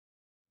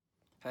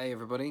Hey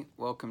everybody,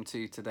 welcome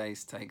to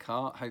today's Take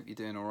Heart. Hope you're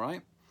doing all right.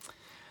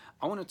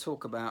 I want to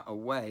talk about a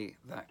way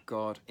that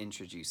God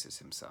introduces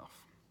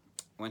himself.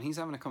 When he's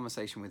having a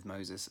conversation with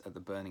Moses at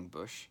the burning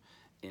bush,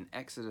 in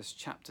Exodus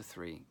chapter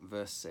 3,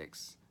 verse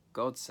 6,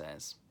 God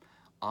says,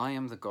 I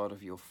am the God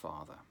of your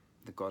father,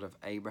 the God of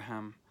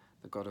Abraham,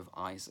 the God of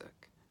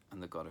Isaac,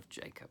 and the God of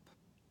Jacob.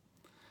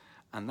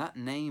 And that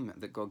name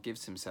that God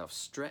gives himself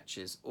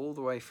stretches all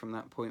the way from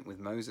that point with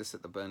Moses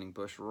at the burning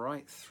bush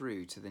right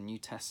through to the New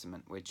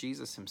Testament, where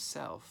Jesus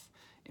himself,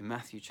 in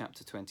Matthew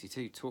chapter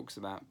 22, talks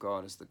about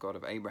God as the God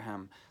of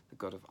Abraham, the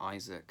God of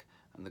Isaac,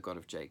 and the God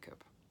of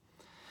Jacob.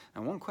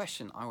 And one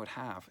question I would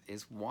have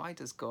is, why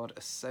does God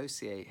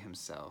associate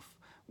himself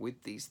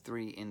with these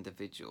three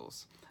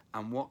individuals,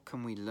 and what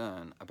can we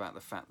learn about the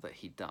fact that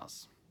he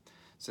does?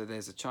 So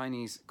there's a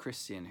Chinese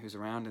Christian who's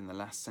around in the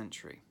last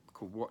century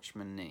called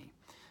Watchman Nee,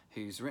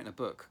 who's written a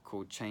book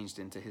called Changed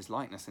into His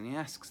Likeness, and he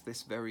asks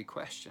this very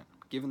question.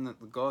 Given that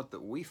the God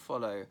that we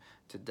follow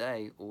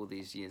today, all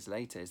these years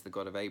later, is the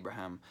God of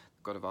Abraham,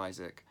 the God of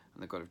Isaac,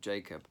 and the God of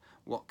Jacob,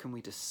 what can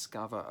we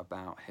discover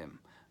about him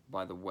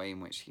by the way in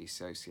which he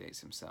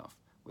associates himself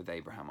with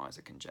Abraham,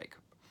 Isaac, and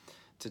Jacob?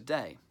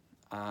 Today,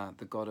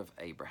 the God of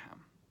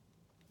Abraham.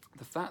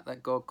 The fact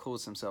that God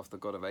calls himself the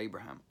God of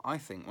Abraham, I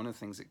think one of the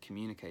things it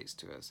communicates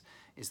to us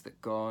is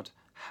that God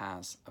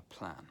has a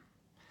plan.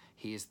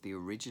 He is the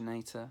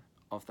originator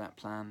of that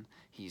plan.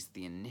 He's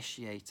the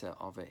initiator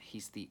of it.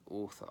 He's the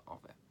author of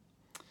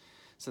it.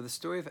 So the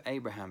story of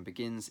Abraham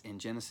begins in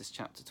Genesis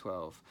chapter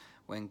 12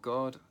 when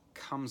God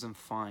comes and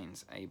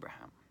finds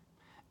Abraham.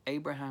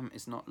 Abraham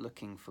is not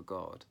looking for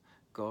God.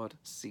 God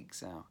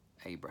seeks out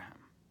Abraham.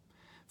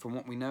 From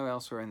what we know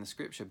elsewhere in the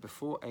scripture,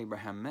 before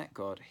Abraham met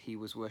God, he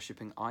was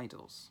worshipping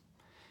idols.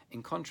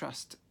 In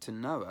contrast to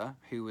Noah,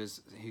 who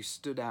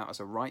stood out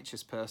as a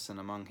righteous person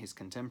among his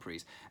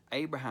contemporaries,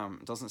 Abraham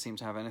doesn't seem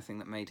to have anything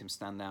that made him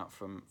stand out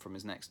from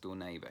his next door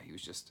neighbor. He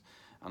was just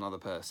another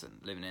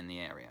person living in the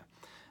area.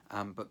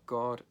 But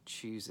God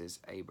chooses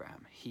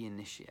Abraham. He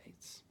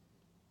initiates.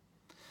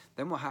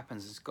 Then what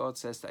happens is God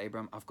says to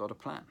Abraham, I've got a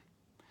plan.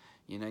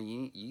 You know,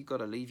 you got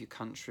to leave your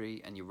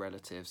country and your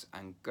relatives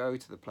and go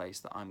to the place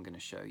that I'm going to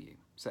show you.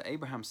 So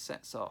Abraham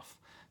sets off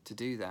to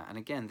do that. And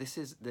again, this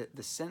is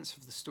the sense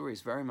of the story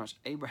is very much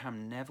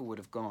Abraham never would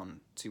have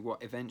gone to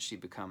what eventually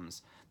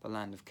becomes the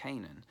land of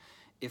Canaan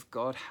if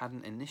God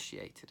hadn't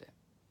initiated it,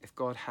 if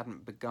God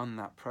hadn't begun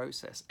that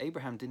process.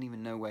 Abraham didn't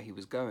even know where he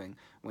was going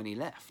when he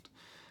left.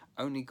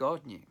 Only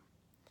God knew.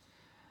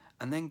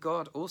 And then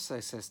God also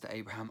says to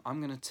Abraham,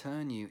 I'm going to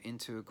turn you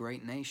into a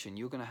great nation.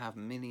 You're going to have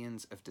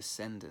millions of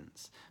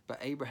descendants. But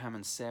Abraham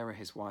and Sarah,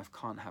 his wife,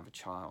 can't have a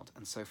child.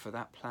 And so for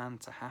that plan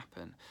to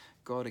happen,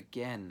 God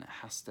again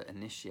has to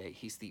initiate.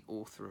 He's the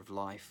author of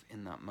life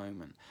in that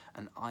moment.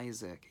 And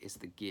Isaac is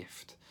the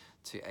gift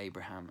to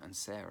Abraham and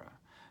Sarah.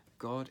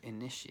 God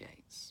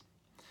initiates.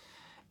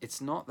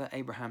 It's not that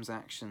Abraham's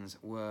actions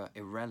were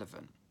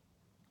irrelevant.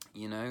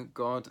 You know,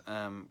 God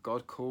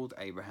called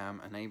Abraham,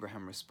 and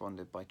Abraham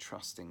responded by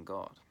trusting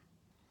God.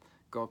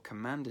 God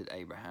commanded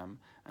Abraham,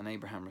 and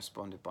Abraham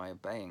responded by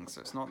obeying.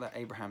 So it's not that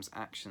Abraham's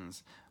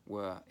actions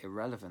were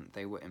irrelevant,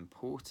 they were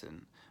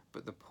important.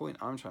 But the point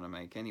I'm trying to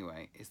make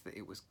anyway is that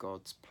it was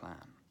God's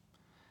plan.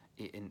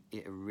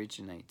 It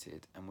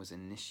originated and was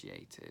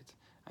initiated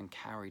and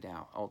carried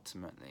out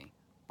ultimately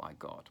by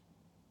God.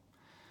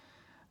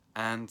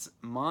 And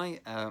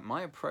my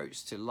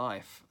approach to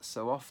life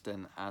so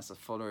often as a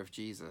follower of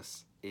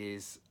Jesus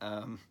is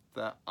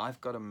that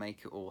I've got to make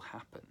it all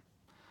happen.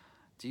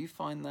 Do you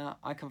find that?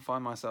 I can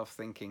find myself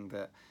thinking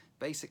that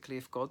basically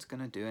if God's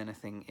going to do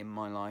anything in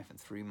my life and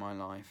through my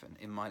life and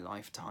in my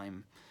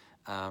lifetime,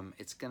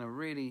 it's going to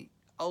really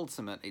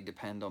ultimately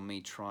depend on me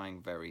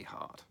trying very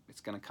hard.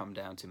 It's going to come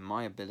down to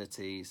my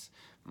abilities,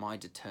 my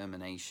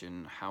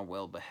determination, how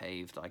well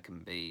behaved I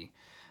can be.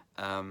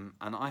 And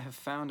I have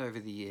found over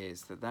the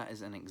years that that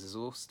is an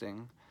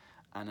exhausting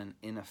and an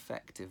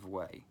ineffective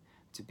way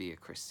to be a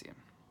Christian.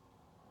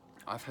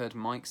 I've heard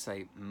Mike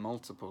say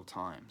multiple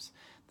times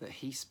that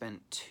he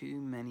spent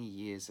too many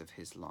years of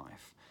his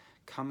life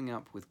coming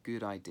up with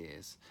good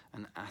ideas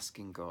and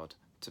asking God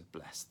to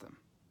bless them.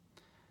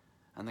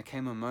 And there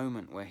came a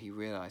moment where he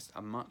realized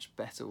a much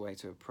better way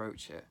to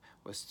approach it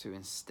was to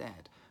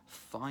instead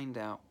find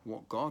out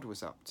what God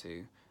was up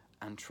to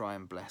and try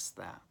and bless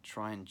that,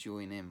 try and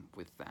join in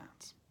with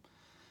that.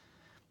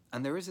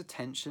 And there is a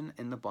tension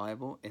in the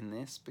Bible in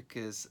this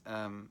because,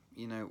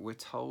 we're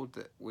told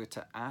that we're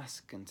to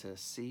ask and to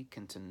seek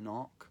and to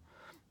knock.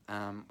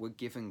 We're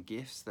given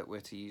gifts that we're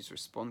to use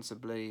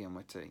responsibly, and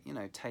we're to,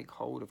 take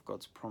hold of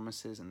God's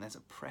promises, and there's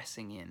a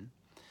pressing in.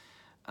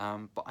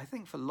 But I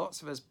think for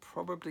lots of us,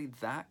 probably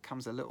that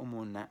comes a little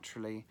more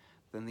naturally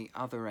than the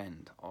other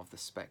end of the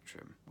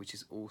spectrum, which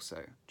is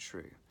also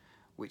true,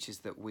 which is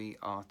that we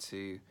are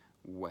to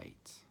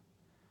wait,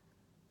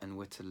 and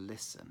we're to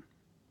listen,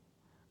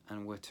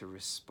 and we're to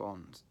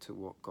respond to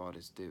what God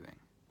is doing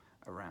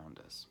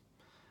around us.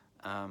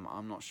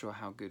 I'm not sure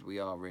how good we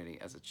are really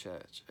as a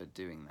church at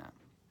doing that.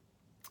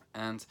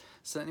 And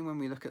certainly when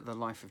we look at the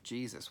life of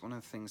Jesus, one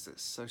of the things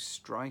that's so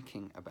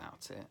striking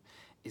about it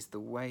is the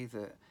way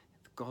that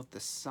God the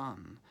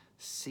Son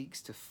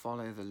seeks to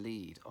follow the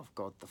lead of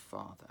God the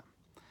Father.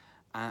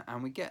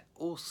 And we get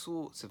all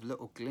sorts of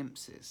little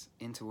glimpses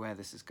into where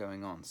this is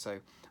going on. So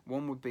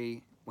one would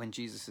be when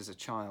Jesus is a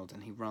child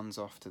and he runs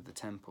off to the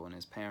temple, and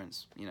his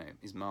parents,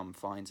 his mum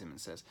finds him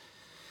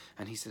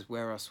and he says,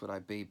 "Where else would I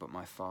be but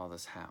my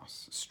Father's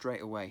house?"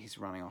 Straight away he's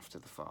running off to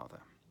the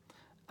Father.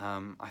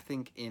 I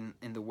think in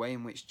the way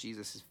in which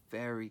Jesus is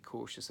very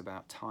cautious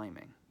about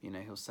timing.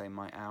 He'll say,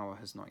 "My hour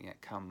has not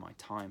yet come, my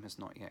time has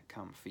not yet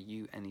come. For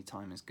you, any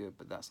time is good,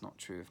 but that's not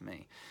true of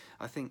me."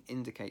 I think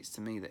indicates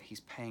to me that he's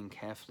paying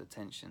careful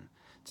attention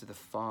to the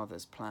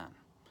Father's plan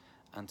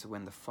and to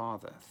when the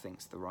Father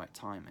thinks the right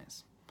time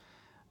is.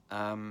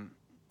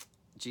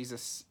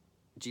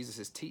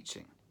 Jesus's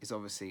teaching is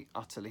obviously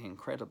utterly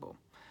incredible.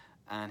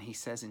 And he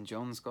says in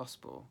John's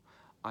Gospel,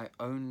 "I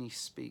only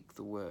speak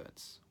the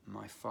words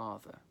my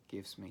Father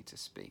gives me to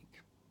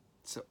speak."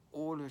 So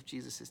all of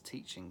Jesus'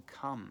 teaching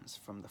comes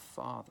from the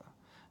Father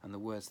and the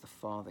words the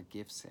Father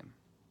gives him.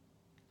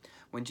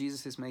 When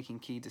Jesus is making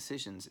key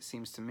decisions, it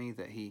seems to me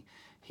that he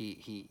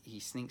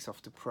sneaks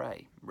off to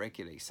pray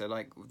regularly. So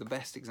like the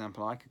best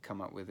example I could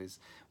come up with is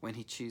when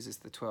he chooses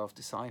the 12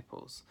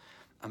 disciples.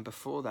 And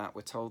before that,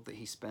 we're told that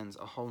he spends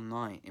a whole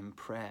night in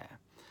prayer.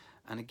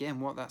 And again,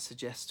 what that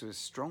suggests to us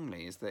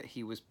strongly is that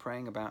he was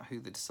praying about who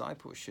the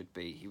disciples should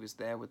be. He was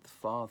there with the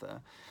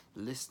Father,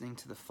 listening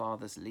to the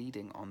Father's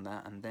leading on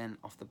that, and then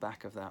off the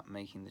back of that,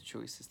 making the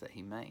choices that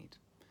he made.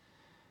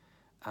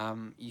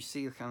 You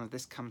see kind of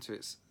this come to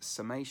its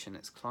summation,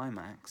 its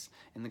climax,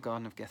 in the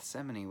Garden of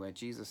Gethsemane, where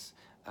Jesus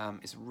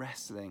is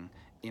wrestling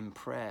in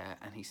prayer,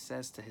 and he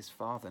says to his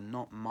Father,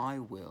 "Not my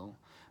will,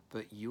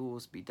 but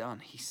yours be done."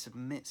 He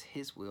submits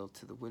his will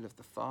to the will of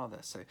the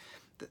Father. So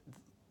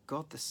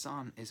God the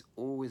Son is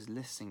always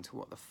listening to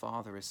what the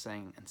Father is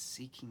saying and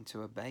seeking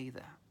to obey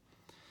that.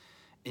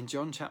 In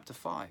John chapter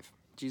 5,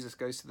 Jesus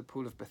goes to the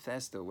pool of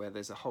Bethesda, where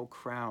there's a whole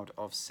crowd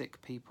of sick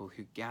people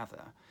who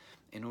gather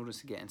in order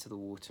to get into the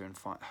water and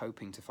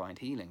hoping to find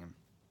healing. And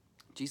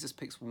Jesus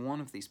picks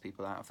one of these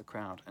people out of the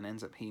crowd and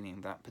ends up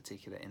healing that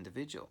particular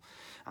individual.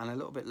 And a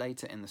little bit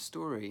later in the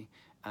story,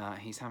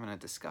 he's having a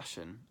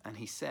discussion, and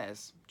he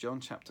says,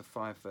 John chapter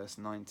 5, verse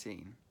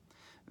 19,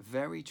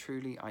 "Very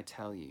truly I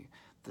tell you,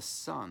 the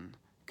Son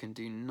can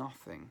do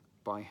nothing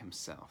by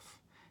himself.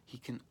 He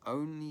can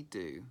only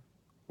do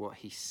what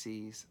he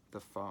sees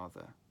the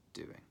Father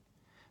doing.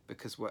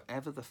 Because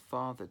whatever the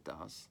Father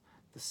does,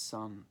 the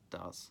Son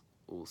does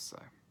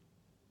also."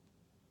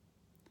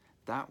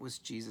 That was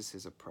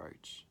Jesus'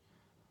 approach.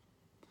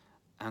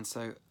 And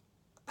so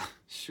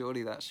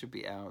surely that should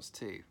be ours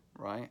too,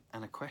 right?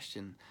 And a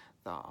question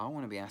that I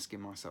want to be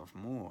asking myself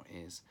more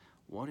is,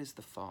 what is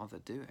the Father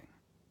doing?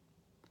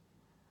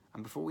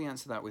 And before we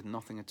answer that with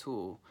nothing at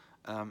all,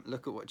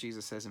 look at what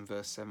Jesus says in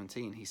verse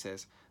 17. He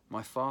says,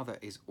 "My Father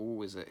is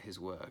always at his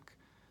work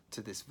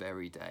to this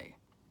very day."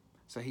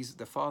 So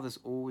the Father's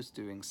always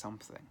doing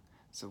something.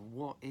 So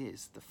what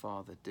is the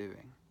Father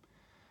doing?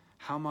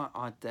 How might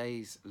our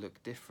days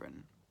look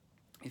different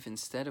if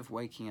instead of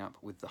waking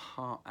up with the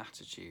heart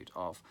attitude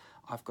of,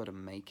 "I've got to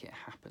make it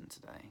happen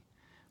today,"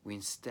 we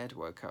instead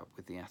woke up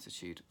with the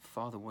attitude,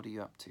 "Father, what are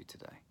you up to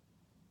today?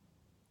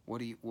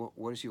 What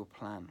is your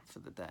plan for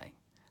the day?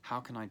 How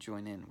can I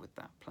join in with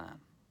that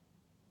plan?"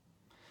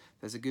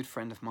 There's a good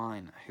friend of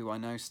mine who I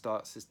know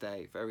starts his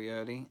day very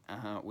early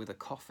with a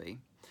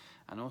coffee.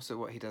 And also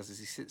what he does is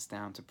he sits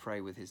down to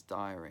pray with his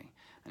diary.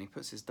 And he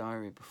puts his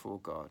diary before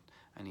God.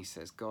 And he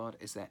says, "God,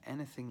 is there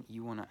anything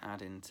you want to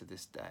add into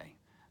this day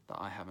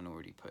that I haven't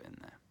already put in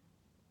there?"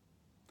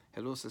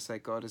 He'll also say,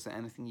 "God, is there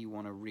anything you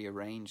want to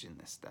rearrange in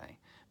this day?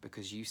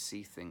 Because you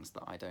see things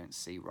that I don't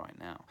see right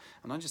now."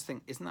 And I just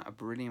think, isn't that a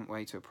brilliant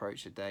way to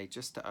approach a day?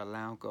 Just to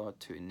allow God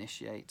to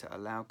initiate, to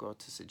allow God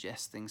to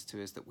suggest things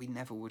to us that we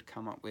never would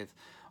come up with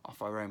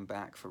off our own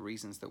back for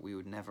reasons that we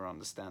would never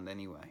understand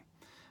anyway.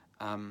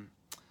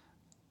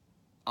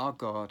 Our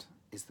God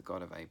is the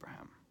God of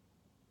Abraham.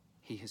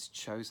 He has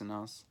chosen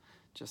us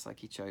just like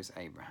he chose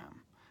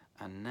Abraham.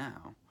 And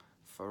now,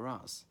 for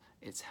us,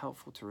 it's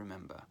helpful to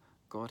remember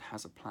God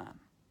has a plan,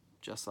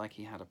 just like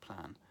he had a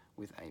plan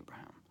with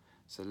Abraham.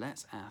 So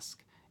let's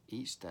ask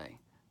each day,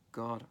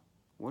 "God,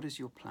 what is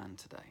your plan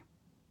today?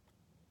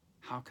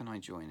 How can I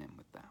join in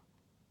with that?"